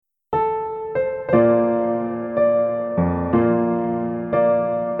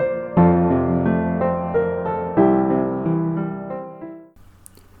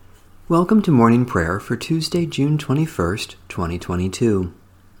Welcome to morning prayer for Tuesday, June 21st, 2022.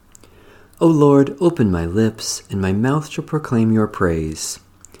 O Lord, open my lips, and my mouth shall proclaim your praise.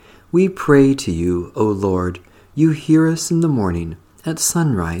 We pray to you, O Lord. You hear us in the morning. At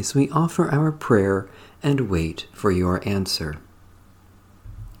sunrise we offer our prayer and wait for your answer.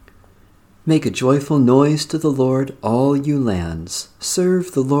 Make a joyful noise to the Lord, all you lands.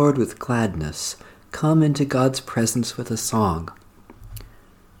 Serve the Lord with gladness. Come into God's presence with a song.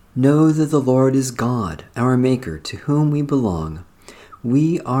 Know that the Lord is God, our Maker, to whom we belong.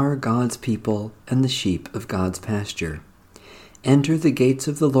 We are God's people and the sheep of God's pasture. Enter the gates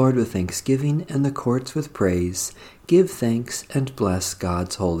of the Lord with thanksgiving and the courts with praise. Give thanks and bless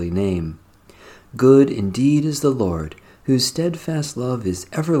God's holy name. Good indeed is the Lord, whose steadfast love is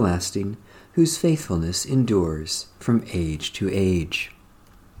everlasting, whose faithfulness endures from age to age.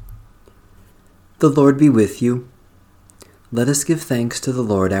 The Lord be with you. Let us give thanks to the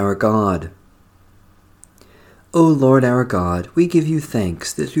Lord our God. O Lord our God, we give you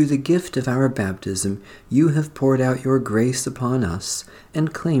thanks that through the gift of our baptism you have poured out your grace upon us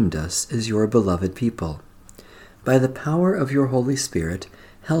and claimed us as your beloved people. By the power of your Holy Spirit,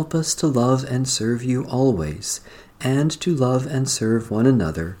 help us to love and serve you always, and to love and serve one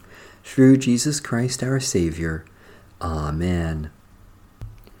another, through Jesus Christ our Savior. Amen.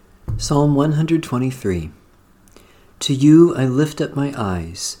 Psalm 123. To you I lift up my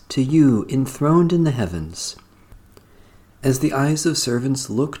eyes, to you enthroned in the heavens. As the eyes of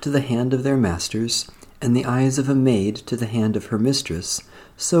servants look to the hand of their masters, and the eyes of a maid to the hand of her mistress,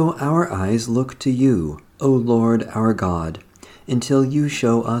 so our eyes look to you, O Lord our God, until you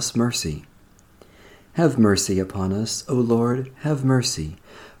show us mercy. Have mercy upon us, O Lord, have mercy,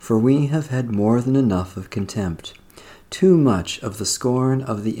 for we have had more than enough of contempt, too much of the scorn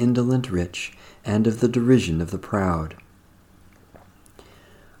of the indolent rich, and of the derision of the proud.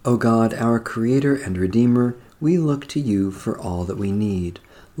 O God, our Creator and Redeemer, we look to you for all that we need.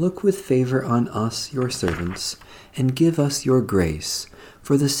 Look with favor on us, your servants, and give us your grace,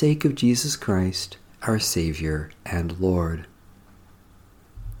 for the sake of Jesus Christ, our Savior and Lord.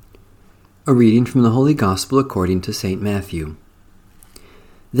 A reading from the Holy Gospel according to St. Matthew.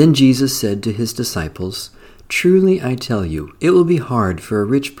 Then Jesus said to his disciples, Truly I tell you, it will be hard for a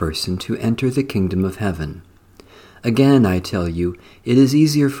rich person to enter the kingdom of heaven. Again I tell you, it is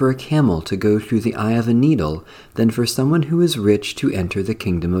easier for a camel to go through the eye of a needle than for someone who is rich to enter the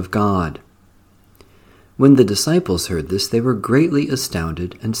kingdom of God. When the disciples heard this, they were greatly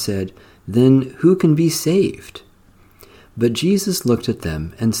astounded and said, Then who can be saved? But Jesus looked at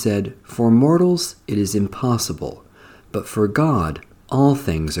them and said, For mortals it is impossible, but for God all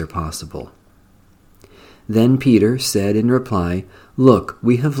things are possible. Then Peter said in reply, Look,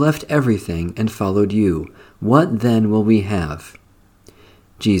 we have left everything and followed you. What then will we have?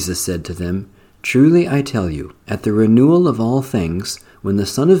 Jesus said to them, Truly I tell you, at the renewal of all things, when the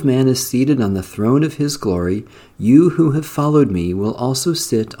Son of Man is seated on the throne of his glory, you who have followed me will also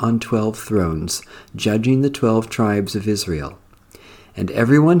sit on 12 thrones, judging the 12 tribes of Israel. And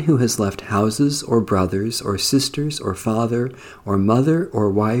everyone who has left houses or brothers or sisters or father or mother or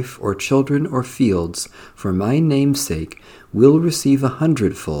wife or children or fields for my name's sake will receive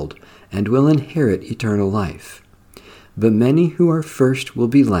 100-fold and will inherit eternal life. But many who are first will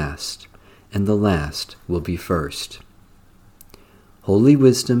be last, and the last will be first. Holy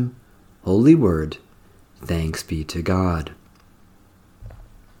wisdom, holy word, thanks be to God.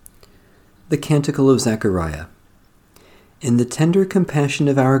 The Canticle of Zechariah. In the tender compassion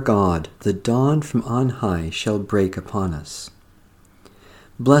of our God, the dawn from on high shall break upon us.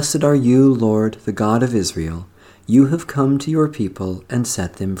 Blessed are you, Lord, the God of Israel. You have come to your people and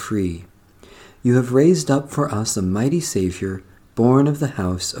set them free. You have raised up for us a mighty Savior, born of the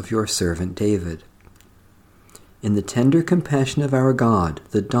house of your servant David. In the tender compassion of our God,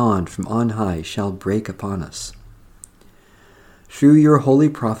 the dawn from on high shall break upon us. Through your holy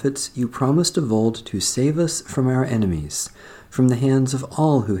prophets, you promised of old to save us from our enemies, from the hands of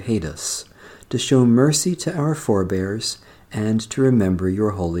all who hate us, to show mercy to our forebears, and to remember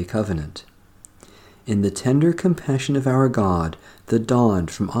your holy covenant. In the tender compassion of our God, the dawn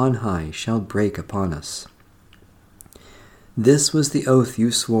from on high shall break upon us. This was the oath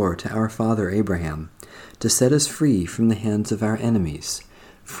you swore to our father Abraham, to set us free from the hands of our enemies,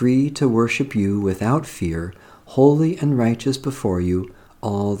 free to worship you without fear, holy and righteous before you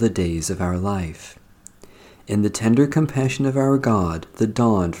all the days of our life. In the tender compassion of our God, the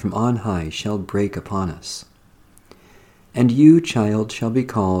dawn from on high shall break upon us. And you, child, shall be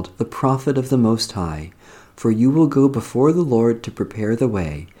called the prophet of the Most High, for you will go before the Lord to prepare the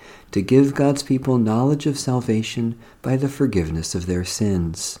way, to give God's people knowledge of salvation by the forgiveness of their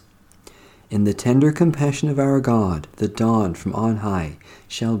sins. In the tender compassion of our God, the dawn from on high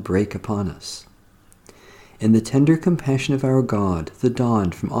shall break upon us. In the tender compassion of our God, the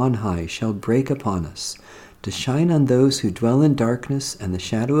dawn from on high shall break upon us, to shine on those who dwell in darkness and the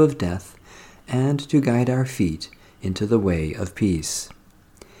shadow of death, and to guide our feet into the way of peace.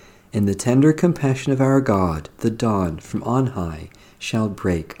 In the tender compassion of our God, the dawn from on high shall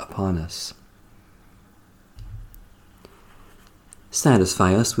break upon us.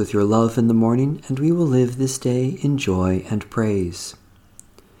 Satisfy us with your love in the morning, and we will live this day in joy and praise.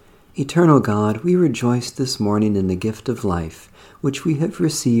 Eternal God, we rejoice this morning in the gift of life, which we have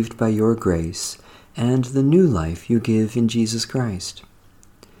received by your grace, and the new life you give in Jesus Christ.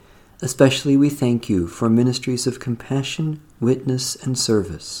 Especially we thank you for ministries of compassion, witness, and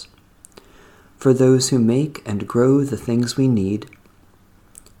service, for those who make and grow the things we need,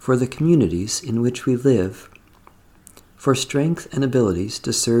 for the communities in which we live, for strength and abilities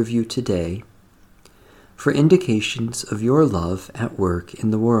to serve you today, for indications of your love at work in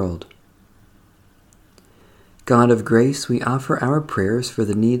the world. God of grace, we offer our prayers for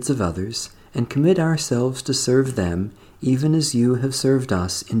the needs of others and commit ourselves to serve them even as you have served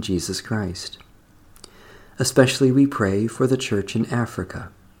us in Jesus Christ. Especially we pray for the Church in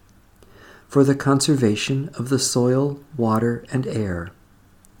Africa, for the conservation of the soil, water, and air,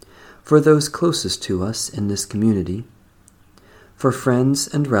 for those closest to us in this community, for friends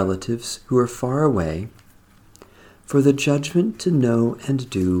and relatives who are far away, for the judgment to know and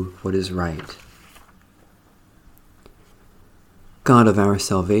do what is right. God of our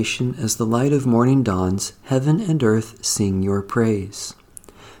salvation, as the light of morning dawns, heaven and earth sing your praise.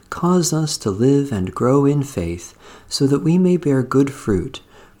 Cause us to live and grow in faith, so that we may bear good fruit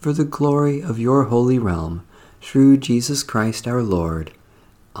for the glory of your holy realm, through Jesus Christ our Lord.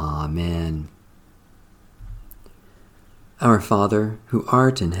 Amen. Our Father, who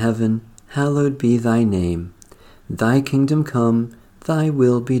art in heaven, hallowed be thy name. Thy kingdom come, thy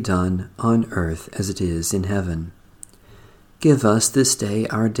will be done, on earth as it is in heaven. Give us this day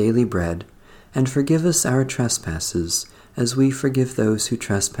our daily bread, and forgive us our trespasses, as we forgive those who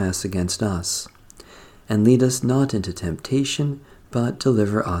trespass against us. And lead us not into temptation, but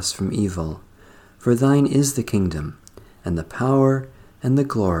deliver us from evil. For thine is the kingdom, and the power, and the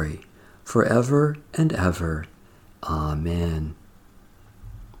glory, forever and ever. Amen.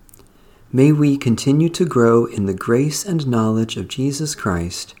 May we continue to grow in the grace and knowledge of Jesus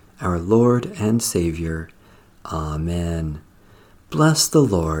Christ, our Lord and Savior. Amen. Bless the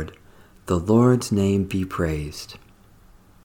Lord. The Lord's name be praised.